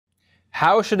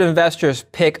How should investors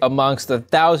pick amongst the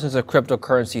thousands of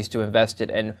cryptocurrencies to invest in?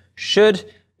 And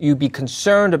should you be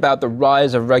concerned about the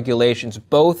rise of regulations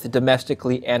both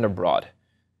domestically and abroad?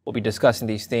 We'll be discussing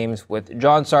these themes with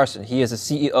John Sarson. He is the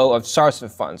CEO of Sarson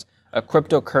Funds, a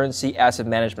cryptocurrency asset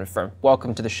management firm.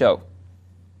 Welcome to the show.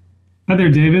 Hi there,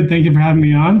 David. Thank you for having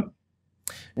me on.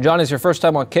 John, it's your first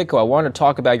time on Kitco. I want to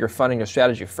talk about your fund and your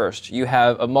strategy first. You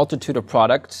have a multitude of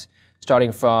products,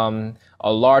 starting from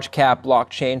a large cap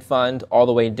blockchain fund all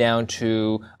the way down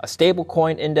to a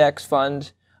stablecoin index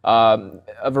fund,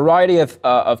 a variety of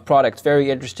products, very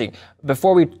interesting.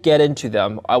 Before we get into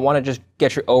them, I want to just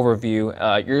get your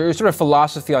overview, your sort of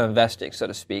philosophy on investing, so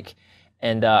to speak,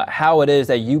 and how it is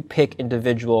that you pick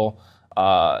individual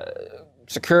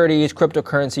securities,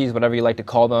 cryptocurrencies, whatever you like to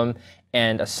call them,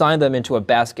 and assign them into a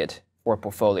basket for a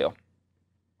portfolio.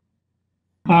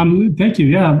 Thank you.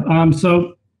 Yeah.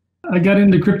 So I got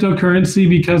into cryptocurrency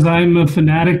because I'm a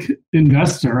fanatic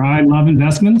investor. I love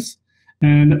investments.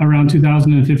 And around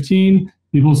 2015,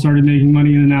 people started making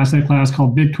money in an asset class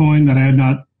called Bitcoin that I had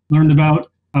not learned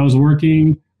about. I was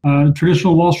working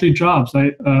traditional Wall Street jobs,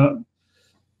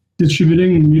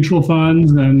 distributing mutual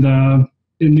funds and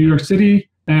in New York City.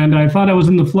 And I thought I was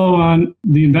in the flow on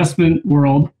the investment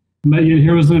world. But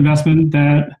here was an investment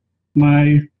that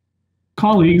my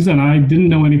colleagues and I didn't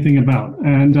know anything about.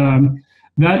 And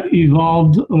that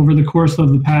evolved over the course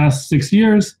of the past 6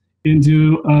 years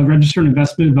into a registered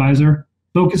investment advisor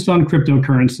focused on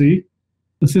cryptocurrency,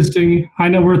 assisting high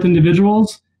net worth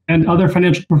individuals and other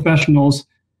financial professionals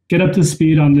get up to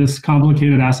speed on this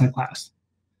complicated asset class.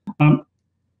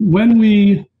 When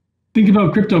we think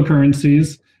about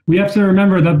cryptocurrencies, we have to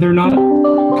remember that they're not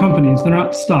companies, they're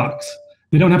not stocks.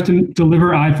 They don't have to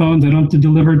deliver iPhones, they don't have to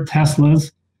deliver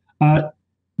Teslas.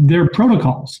 They're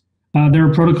protocols. They're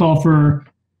a protocol for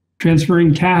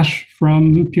transferring cash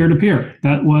from peer-to-peer.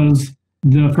 That was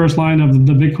the first line of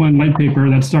the Bitcoin white paper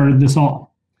that started this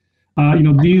all.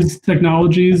 These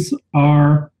technologies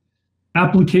are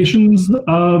applications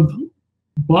of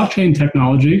blockchain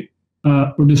technology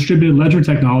or distributed ledger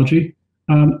technology.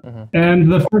 And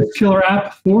the first killer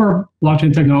app for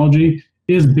blockchain technology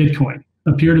is Bitcoin,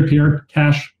 a peer-to-peer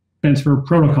cash transfer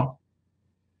protocol.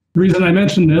 The reason I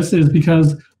mention this is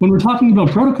because when we're talking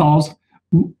about protocols,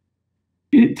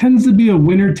 it tends to be a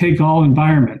winner-take-all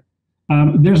environment.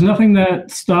 There's nothing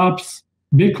that stops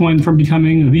Bitcoin from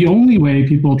becoming the only way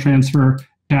people transfer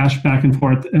cash back and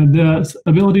forth. And the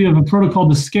ability of a protocol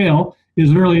to scale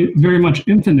is really very much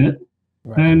infinite.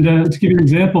 Right. And to give you an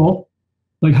example,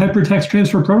 like hypertext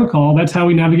transfer protocol, that's how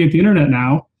we navigate the internet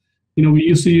now. We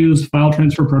used to use file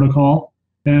transfer protocol,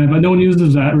 but no one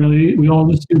uses that really. We all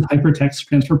just use hypertext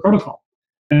transfer protocol.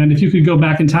 And if you could go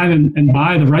back in time and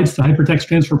buy the rights to hypertext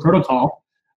transfer protocol,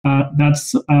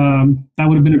 that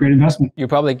would have been a great investment. You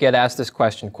probably get asked this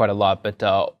question quite a lot,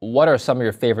 but what are some of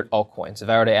your favorite altcoins? If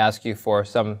I were to ask you for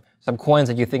some coins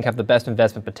that you think have the best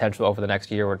investment potential over the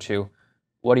next year or two,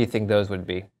 what do you think those would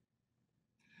be?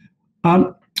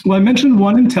 Well, I mentioned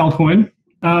one Intelcoin.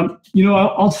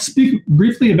 I'll speak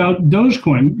briefly about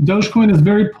Dogecoin. Dogecoin is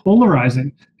very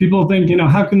polarizing. People think,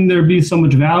 how can there be so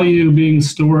much value being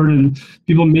stored and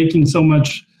people making so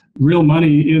much real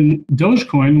money in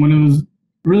Dogecoin when it was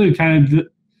really kind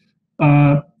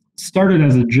of started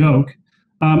as a joke.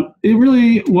 It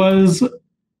really was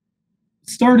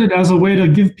started as a way to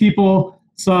give people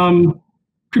some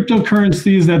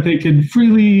cryptocurrencies that they could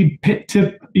freely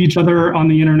tip each other on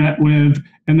the internet with,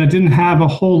 and that didn't have a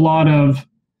whole lot of,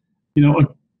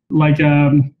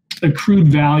 accrued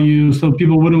value, so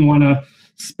people wouldn't want to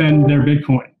spend their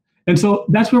Bitcoin. And so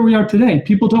that's where we are today.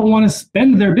 People don't want to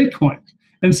spend their Bitcoin.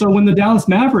 And so when the Dallas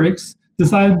Mavericks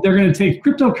decide they're going to take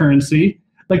cryptocurrency,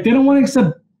 they don't want to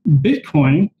accept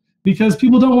Bitcoin because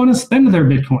people don't want to spend their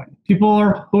Bitcoin. People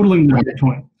are hodling their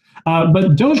Bitcoin.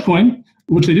 But Dogecoin,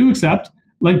 which they do accept,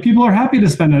 people are happy to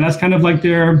spend it. That's kind of like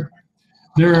their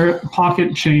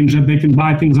pocket change that they can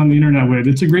buy things on the internet with.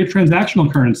 It's a great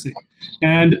transactional currency.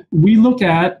 And we look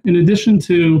at, in addition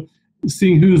to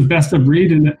seeing who's best of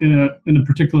breed in a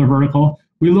particular vertical,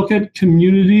 we look at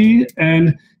community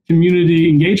and community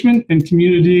engagement and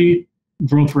community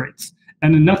growth rates.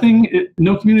 And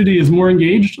no community is more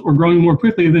engaged or growing more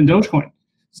quickly than Dogecoin.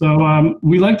 So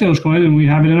we like Dogecoin and we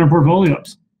have it in our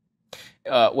portfolios.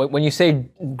 When you say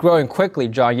growing quickly,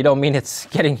 John, you don't mean it's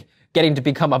getting to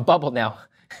become a bubble now.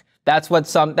 That's what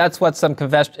some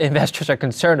investors are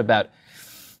concerned about.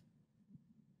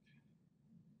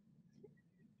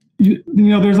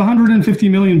 There's 150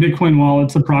 million Bitcoin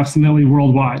wallets approximately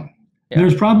worldwide. Yeah.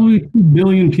 There's probably 2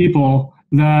 billion people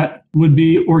that would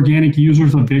be organic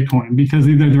users of Bitcoin because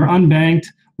either they're unbanked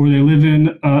or they live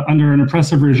in under an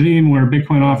oppressive regime where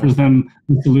Bitcoin offers them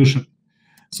the solution.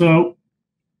 So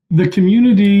the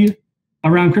community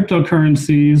around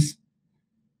cryptocurrencies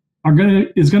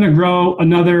is going to grow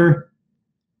another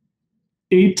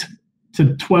 8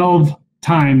 to 12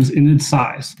 times in its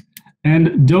size.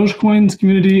 And Dogecoin's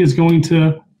community is going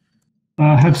to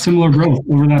have similar growth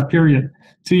over that period.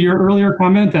 To your earlier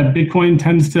comment that Bitcoin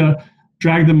tends to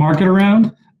drag the market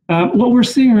around, what we're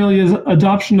seeing really is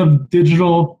adoption of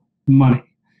digital money.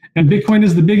 And Bitcoin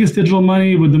is the biggest digital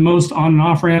money with the most on and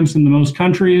off ramps in the most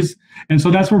countries. And so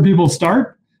that's where people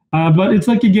start. But it's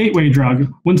like a gateway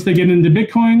drug. Once they get into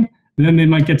Bitcoin, then they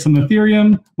might get some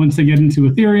Ethereum. Once they get into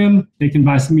Ethereum, they can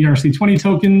buy some ERC20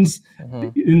 tokens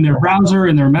in their browser,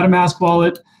 in their MetaMask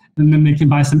wallet. And then they can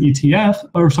buy some ETF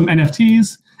or some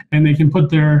NFTs. And they can put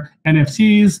their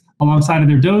NFTs alongside of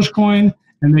their Dogecoin.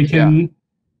 And they can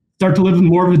start to live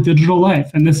more of a digital life.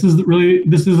 And this is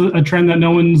a trend that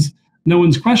no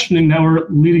one's questioning, that we're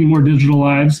leading more digital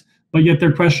lives, but yet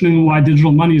they're questioning why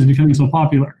digital money is becoming so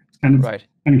popular. It's kind of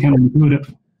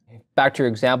counterintuitive. Back to your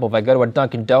example, if I go to a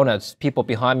Dunkin' Donuts, people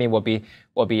behind me will be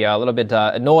a little bit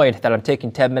annoyed that I'm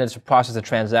taking 10 minutes to process a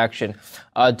transaction.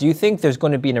 Do you think there's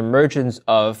going to be an emergence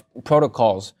of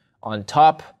protocols on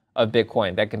top of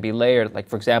Bitcoin that can be layered, like,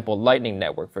 for example, Lightning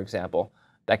Network, for example,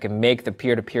 that can make the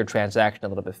peer-to-peer transaction a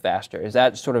little bit faster? Is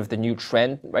that sort of the new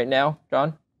trend right now,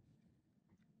 John?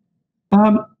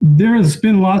 There has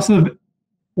been lots of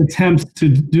attempts to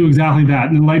do exactly that,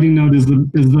 and the Lightning Node is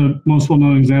the most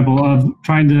well-known example of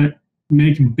trying to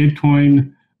make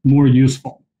Bitcoin more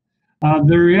useful.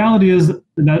 The reality is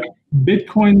that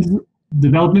Bitcoin's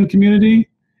development community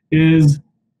is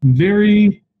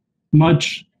very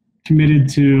much committed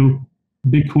to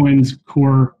Bitcoin's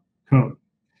core code.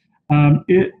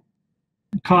 It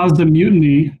caused a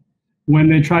mutiny when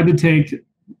they tried to take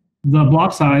the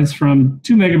block size from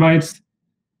 2 megabytes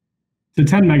to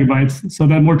 10 megabytes so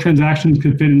that more transactions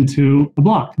could fit into a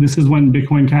block. This is when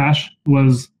Bitcoin Cash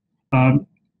was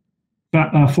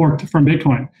forked from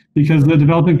Bitcoin, because the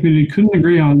developing community couldn't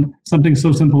agree on something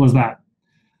so simple as that.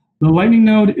 The Lightning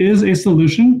Node is a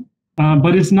solution,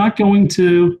 but it's not going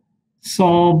to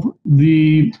solve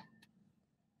the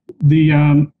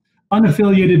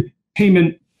unaffiliated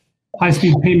payment,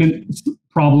 high-speed payment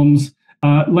problems.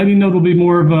 Lightning Node will be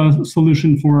more of a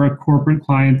solution for a corporate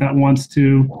client that wants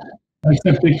to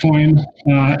accept Bitcoin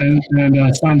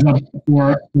and signs up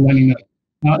for the Lightning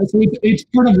Node. So it's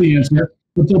part of the answer,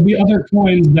 but there'll be other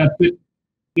coins that fit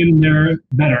in there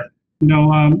better.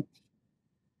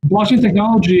 Blockchain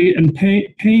technology and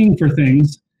paying for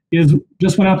things is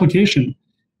just one application.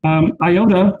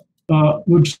 IOTA,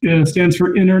 which stands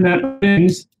for Internet of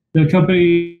Things, the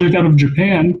company out of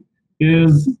Japan,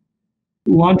 is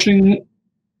launching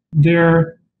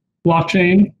their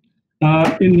blockchain.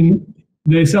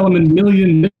 They sell them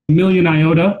in million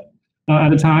IOTA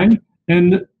at a time,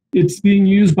 and it's being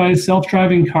used by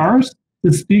self-driving cars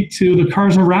to speak to the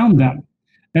cars around them.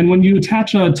 And when you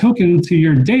attach a token to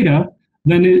your data,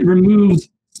 then it removes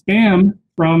spam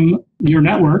from your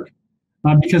network,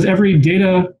 because every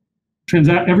data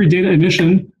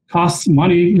emission costs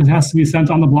money. It has to be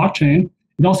sent on the blockchain.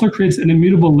 It also creates an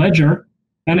immutable ledger.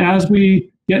 And as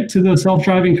we get to the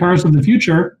self-driving cars of the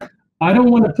future, I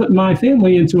don't want to put my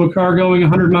family into a car going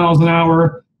 100 miles an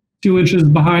hour, 2 inches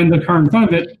behind the car in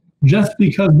front of it, just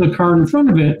because the car in front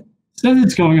of it says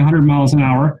it's going 100 miles an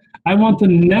hour. I want the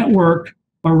network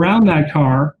around that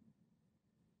car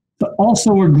to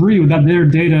also agree that their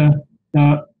data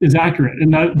is accurate,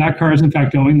 and that car is in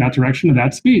fact going that direction at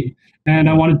that speed. And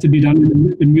I want it to be done in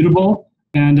an immutable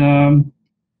and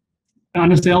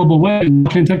unassailable way.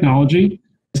 Blockchain technology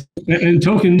and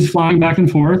tokens flying back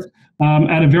and forth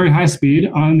at a very high speed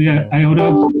on the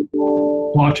IOTA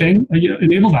blockchain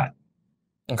enable that.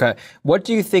 Okay. What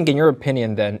do you think, in your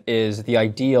opinion, then, is the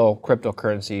ideal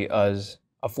cryptocurrency as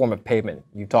a form of payment?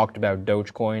 You talked about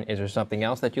Dogecoin. Is there something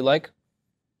else that you like?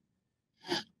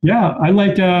 Yeah, I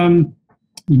like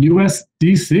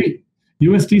USDC.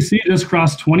 USDC just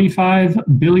crossed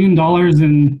 $25 billion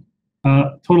in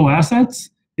total assets.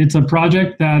 It's a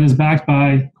project that is backed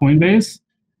by Coinbase,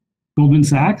 Goldman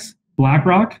Sachs,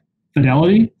 BlackRock,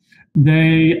 Fidelity.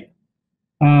 They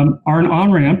are an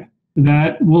on-ramp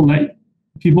that will let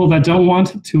people that don't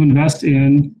want to invest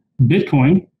in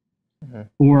Bitcoin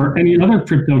or any other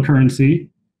cryptocurrency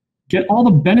get all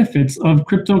the benefits of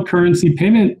cryptocurrency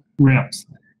payment rails.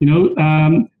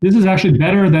 This is actually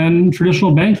better than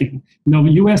traditional banking.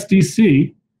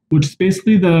 USDC, which is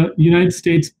basically the United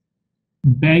States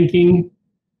banking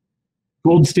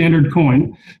gold standard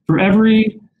coin, for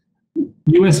every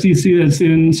USDC that's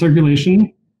in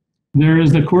circulation, there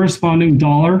is a corresponding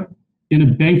dollar in a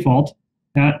bank vault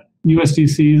at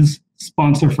USDC's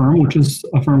sponsor firm, which is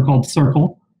a firm called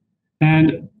Circle.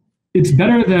 And it's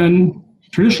better than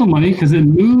traditional money because it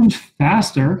moves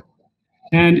faster.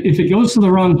 And if it goes to the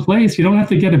wrong place, you don't have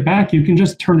to get it back. You can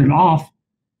just turn it off.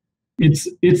 It's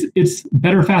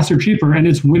better, faster, cheaper, and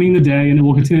it's winning the day, and it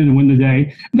will continue to win the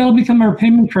day. And that'll become our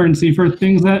payment currency for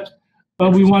things that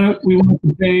we want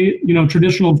to pay.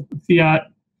 Traditional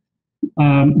fiat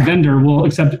vendor will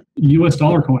accept U.S.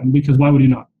 dollar coin, because why would you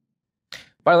not?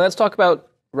 Finally, let's talk about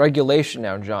regulation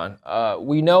now, John.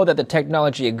 We know that the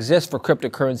technology exists for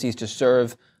cryptocurrencies to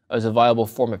serve as a viable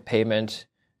form of payment.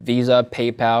 Visa,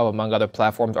 PayPal, among other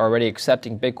platforms, are already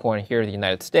accepting Bitcoin here in the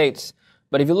United States.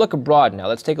 But if you look abroad now,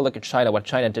 let's take a look at China, what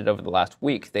China did over the last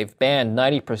week. They've banned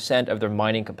 90% of their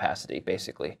mining capacity,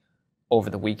 basically, over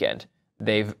the weekend.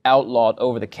 They've outlawed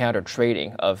over-the-counter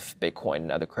trading of Bitcoin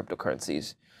and other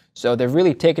cryptocurrencies. So they've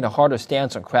really taken a harder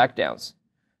stance on crackdowns.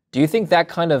 Do you think that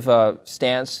kind of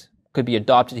stance could be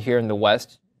adopted here in the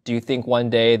West? Do you think one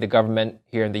day the government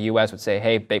here in the US would say,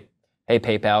 hey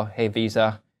PayPal, hey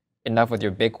Visa, enough with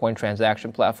your Bitcoin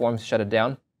transaction platforms, shut it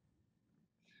down?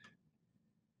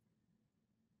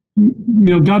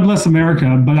 God bless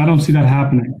America, but I don't see that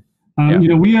happening.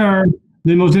 We are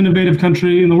the most innovative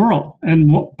country in the world. And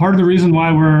part of the reason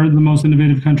why we're the most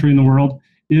innovative country in the world,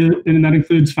 and that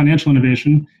includes financial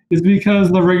innovation, is because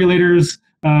the regulators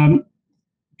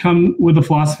come with a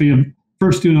philosophy of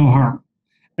first do no harm.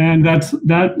 And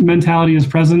that mentality is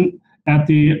present at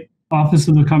the Office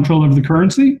of the Comptroller of the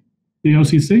Currency, the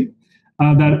OCC,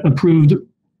 that approved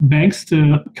banks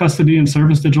to custody and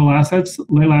service digital assets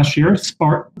late last year,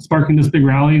 sparking this big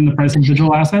rally in the price of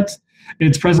digital assets.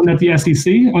 It's present at the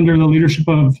SEC under the leadership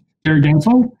of Jerry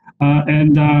Gensel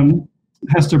and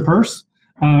Hester Peirce,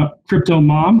 Crypto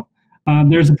Mom.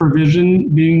 There's a provision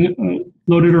being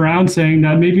floated around saying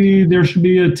that maybe there should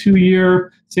be a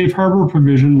 2-year safe harbor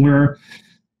provision where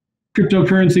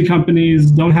cryptocurrency companies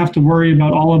don't have to worry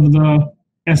about all of the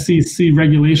SEC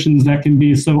regulations that can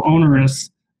be so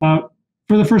onerous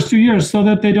for the first 2 years, so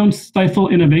that they don't stifle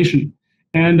innovation.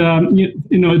 And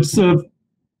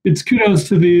it's kudos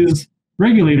to these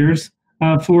regulators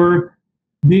for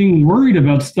being worried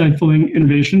about stifling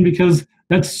innovation, because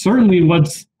that's certainly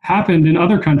what's happened in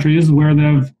other countries where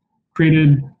they've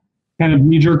created kind of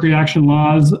knee-jerk reaction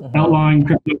laws outlawing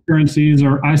cryptocurrencies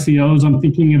or ICOs. I'm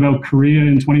thinking about Korea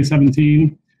in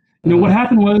 2017. What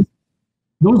happened was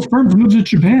those firms moved to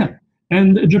Japan,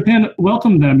 and Japan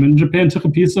welcomed them, and Japan took a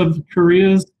piece of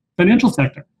Korea's financial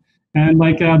sector. And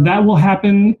that will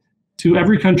happen to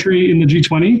every country in the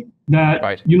G20 that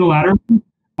unilaterally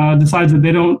decides that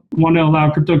they don't want to allow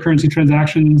cryptocurrency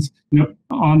transactions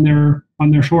on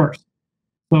their shores.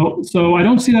 So I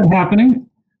don't see that happening.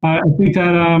 I think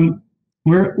that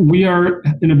we are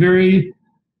in a very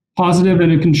positive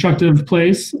and a constructive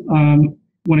place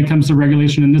when it comes to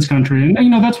regulation in this country.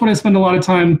 And that's what I spend a lot of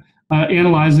time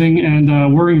analyzing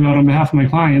and worrying about on behalf of my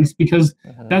clients, because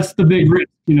that's the big risk,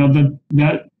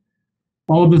 that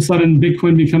all of a sudden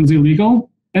Bitcoin becomes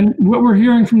illegal. And what we're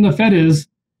hearing from the Fed is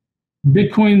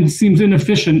Bitcoin seems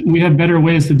inefficient. We have better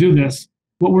ways to do this.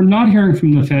 What we're not hearing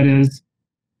from the Fed is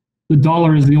the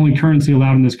dollar is the only currency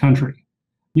allowed in this country.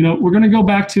 We're going to go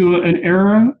back to an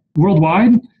era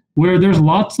worldwide where there's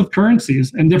lots of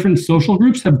currencies, and different social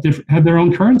groups have their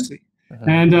own currency.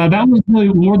 And that was really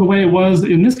more the way it was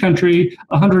in this country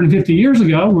 150 years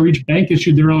ago, where each bank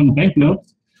issued their own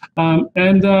banknotes.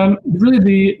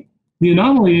 Really the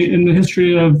anomaly in the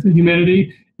history of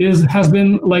humanity has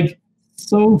been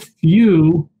so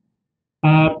few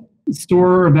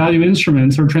store value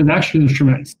instruments or transaction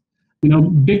instruments.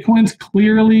 Bitcoin's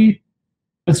clearly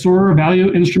a store of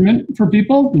value instrument for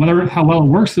people. How well it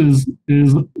works is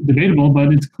debatable,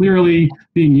 but it's clearly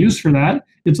being used for that.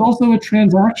 It's also a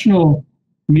transactional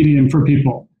medium for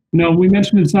people. We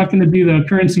mentioned it's not going to be the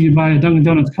currency you buy a Dunkin'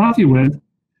 Donuts coffee with,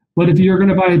 but if you're going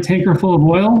to buy a tanker full of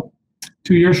oil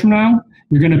 2 years from now,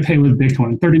 you're going to pay with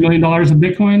Bitcoin. $30 million of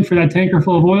Bitcoin for that tanker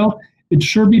full of oil. It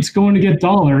sure beats going to get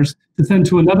dollars to send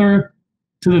to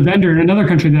the vendor in another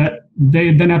country that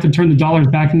they then have to turn the dollars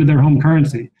back into their home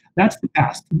currency. That's the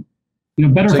past.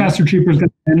 Better, faster, cheaper is going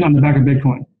to end on the back of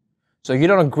Bitcoin. So you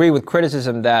don't agree with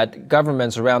criticism that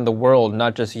governments around the world,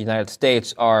 not just the United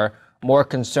States, are more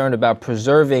concerned about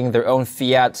preserving their own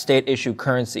fiat state-issued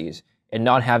currencies and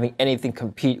not having anything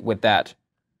compete with that?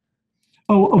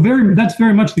 That's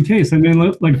very much the case. I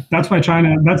mean, that's why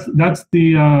China. That's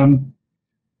the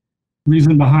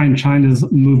reason behind China's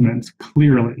movements.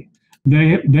 Clearly,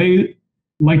 they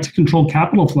like to control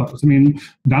capital flows. I mean,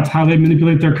 that's how they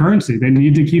manipulate their currency. They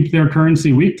need to keep their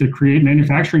currency weak to create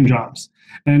manufacturing jobs.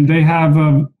 And they have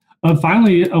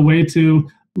finally a way to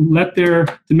let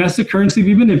their domestic currency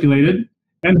be manipulated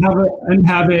and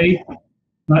have a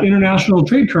international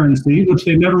trade currency, which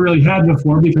they never really had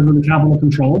before because of the capital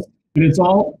controls. And it's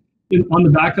all on the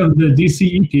back of the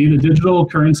DCEP, the Digital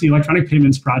Currency Electronic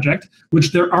Payments Project,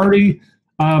 which they're already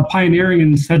pioneering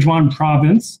in Sichuan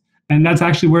province. And that's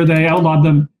actually where they outlawed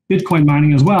the Bitcoin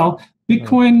mining as well.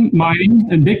 Bitcoin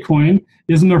mining and Bitcoin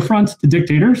is an affront to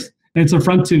dictators. And it's an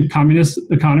affront to communist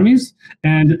economies.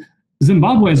 And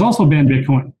Zimbabwe has also banned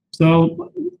Bitcoin.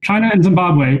 So China and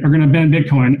Zimbabwe are going to ban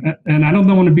Bitcoin. And I don't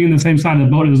want to be in the same side of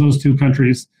the boat as those two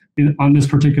countries on this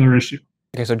particular issue.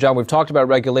 Okay, so John, we've talked about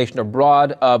regulation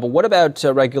abroad, but what about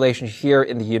regulation here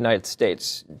in the United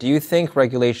States? Do you think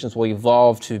regulations will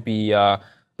evolve to be a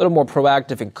little more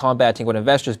proactive in combating what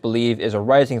investors believe is a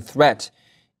rising threat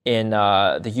in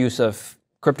the use of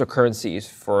cryptocurrencies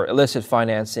for illicit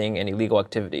financing and illegal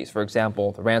activities? For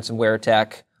example, the ransomware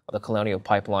attack of the Colonial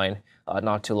Pipeline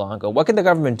not too long ago. What can the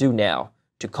government do now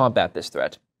to combat this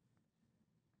threat?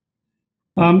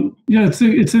 Yeah,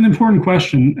 it's an important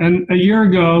question. And a year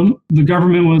ago, the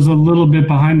government was a little bit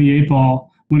behind the eight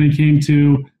ball when it came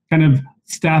to kind of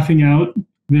staffing out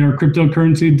their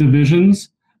cryptocurrency divisions.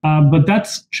 But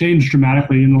that's changed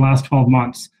dramatically in the last 12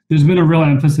 months. There's been a real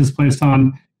emphasis placed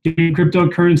on getting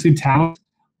cryptocurrency talent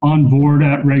on board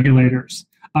at regulators.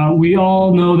 We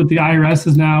all know that the IRS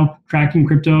is now tracking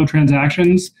crypto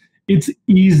transactions. It's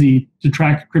easy to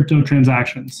track crypto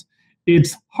transactions.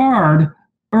 It's harder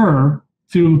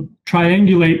to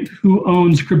triangulate who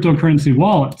owns cryptocurrency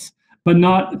wallets, but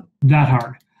not that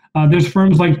hard. There's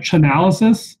firms like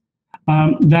Chainalysis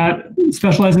that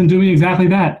specialize in doing exactly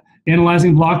that,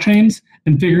 analyzing blockchains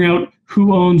and figuring out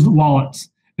who owns wallets.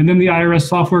 And then the IRS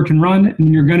software can run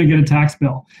and you're going to get a tax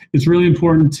bill. It's really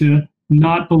important to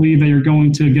not believe that you're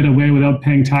going to get away without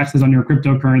paying taxes on your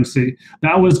cryptocurrency.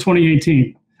 That was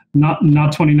 2018, not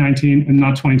 2019 and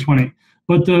not 2020.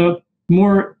 But the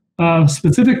more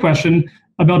specific question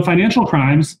about financial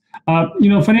crimes,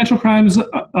 financial crimes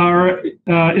are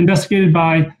investigated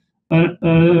by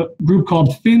a group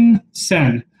called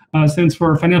FinCEN, stands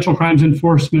for Financial Crimes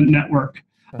Enforcement Network.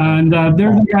 And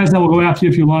they're the guys that will go after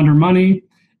you if you launder money.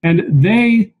 And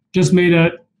they just made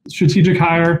a strategic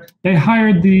hire. They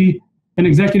hired an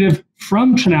executive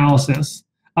from Chainalysis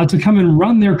to come and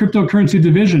run their cryptocurrency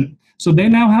division. So they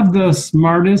now have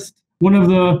one of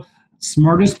the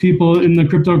smartest people in the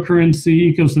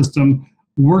cryptocurrency ecosystem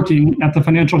working at the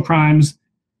Financial Crimes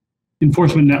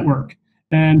Enforcement Network.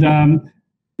 And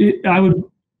I would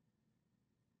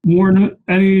warn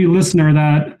any listener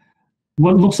that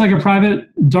what looks like a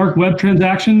private dark web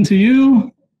transaction to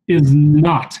you is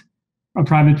not a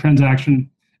private transaction.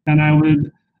 And I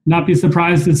would not be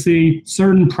surprised to see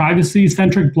certain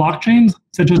privacy-centric blockchains,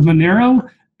 such as Monero,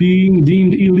 being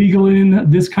deemed illegal in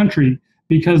this country,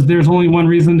 because there's only one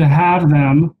reason to have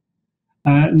them,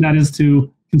 and that is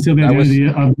to conceal the identity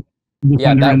of the funder.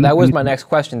 Yeah, that was my next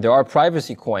question. There are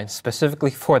privacy coins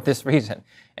specifically for this reason,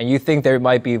 and you think they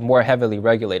might be more heavily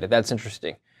regulated. That's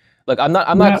interesting. Look, I'm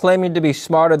not claiming to be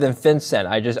smarter than FinCEN.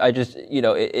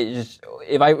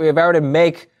 If I were to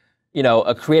make,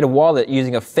 create a wallet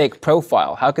using a fake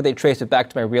profile, how could they trace it back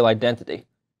to my real identity?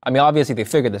 I mean, obviously they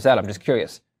figured this out. I'm just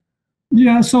curious.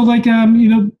 Yeah, so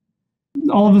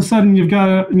all of a sudden you've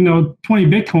got 20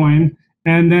 Bitcoin,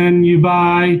 and then you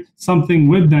buy something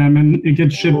with them, and it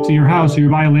gets shipped to your house, or you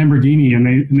buy a Lamborghini,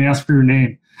 and they ask for your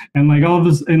name, and all of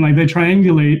this, and they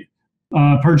triangulate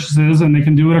purchases, and they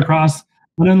can do it across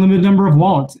an unlimited number of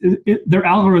wallets. They're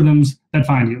algorithms that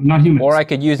find you, not humans. Or I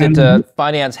could use it to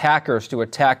finance hackers to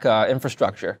attack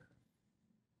infrastructure.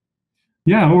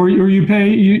 Yeah, or you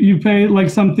pay like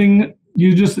something,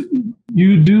 you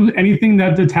do anything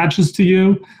that attaches to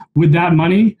you with that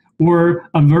money, or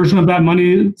a version of that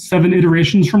money 7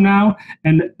 iterations from now,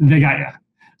 and they got you.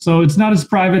 So it's not as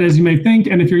private as you may think.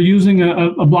 And if you're using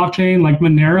a blockchain like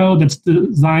Monero that's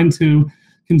designed to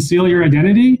conceal your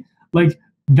identity,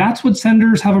 that's what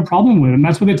senders have a problem with, and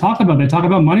that's what they talk about. They talk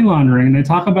about money laundering, and they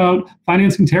talk about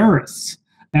financing terrorists.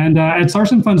 And at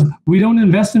Sarson Funds, we don't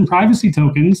invest in privacy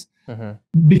tokens because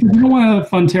we don't want to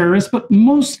fund terrorists, but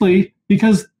mostly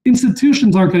because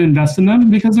institutions aren't going to invest in them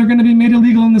because they're going to be made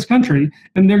illegal in this country.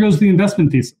 And there goes the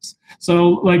investment thesis.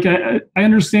 So I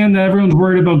understand that everyone's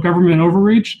worried about government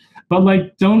overreach,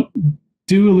 but don't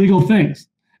do illegal things,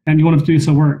 and you won't have to be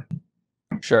so worried.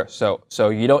 Sure. So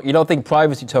you don't think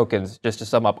privacy tokens, just to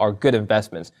sum up, are good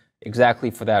investments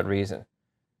exactly for that reason?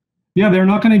 Yeah, they're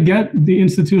not going to get the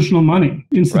institutional money.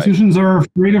 Institutions are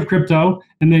afraid of crypto,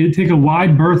 and they take a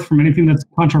wide berth from anything that's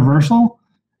controversial.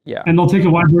 Yeah. And they'll take a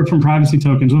wide berth from privacy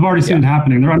tokens. We've already seen it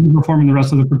happening. They're underperforming the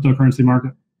rest of the cryptocurrency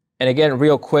market. And again,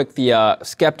 real quick, the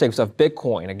skeptics of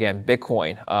Bitcoin,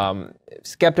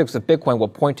 skeptics of Bitcoin will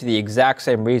point to the exact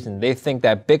same reason. They think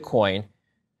that Bitcoin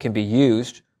can be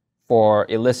used for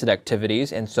illicit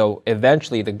activities, and so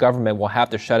eventually the government will have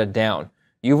to shut it down.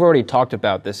 You've already talked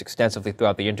about this extensively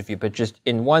throughout the interview, but just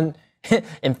in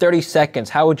 30 seconds,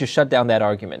 how would you shut down that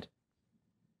argument?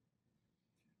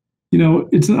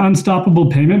 It's an unstoppable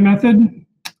payment method,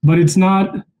 but it's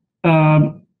not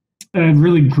a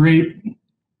really great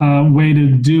way to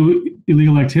do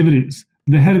illegal activities.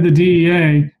 The head of the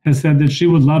DEA has said that she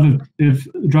would love if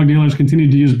drug dealers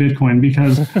continued to use Bitcoin,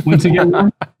 because once you get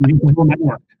one, you get the whole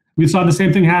network. We saw the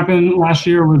same thing happen last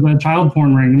year with a child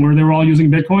porn ring, where they were all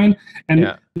using Bitcoin,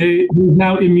 and there's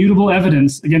now immutable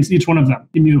evidence against each one of them.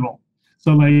 Immutable.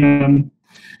 So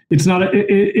it's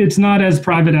not as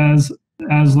private as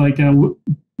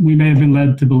we may have been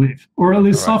led to believe, or at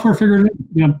least software figured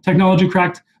it. Technology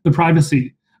cracked the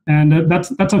privacy, and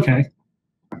that's okay.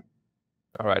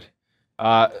 All right.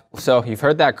 So you've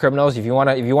heard that, criminals. If you want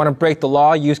to break the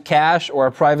law, use cash or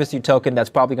a privacy token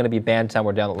that's probably going to be banned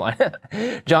somewhere down the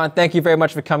line. John, thank you very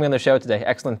much for coming on the show today.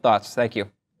 Excellent thoughts. Thank you.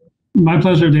 My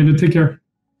pleasure, David. Take care.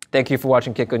 Thank you for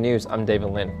watching Kitco News. I'm David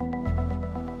Lin.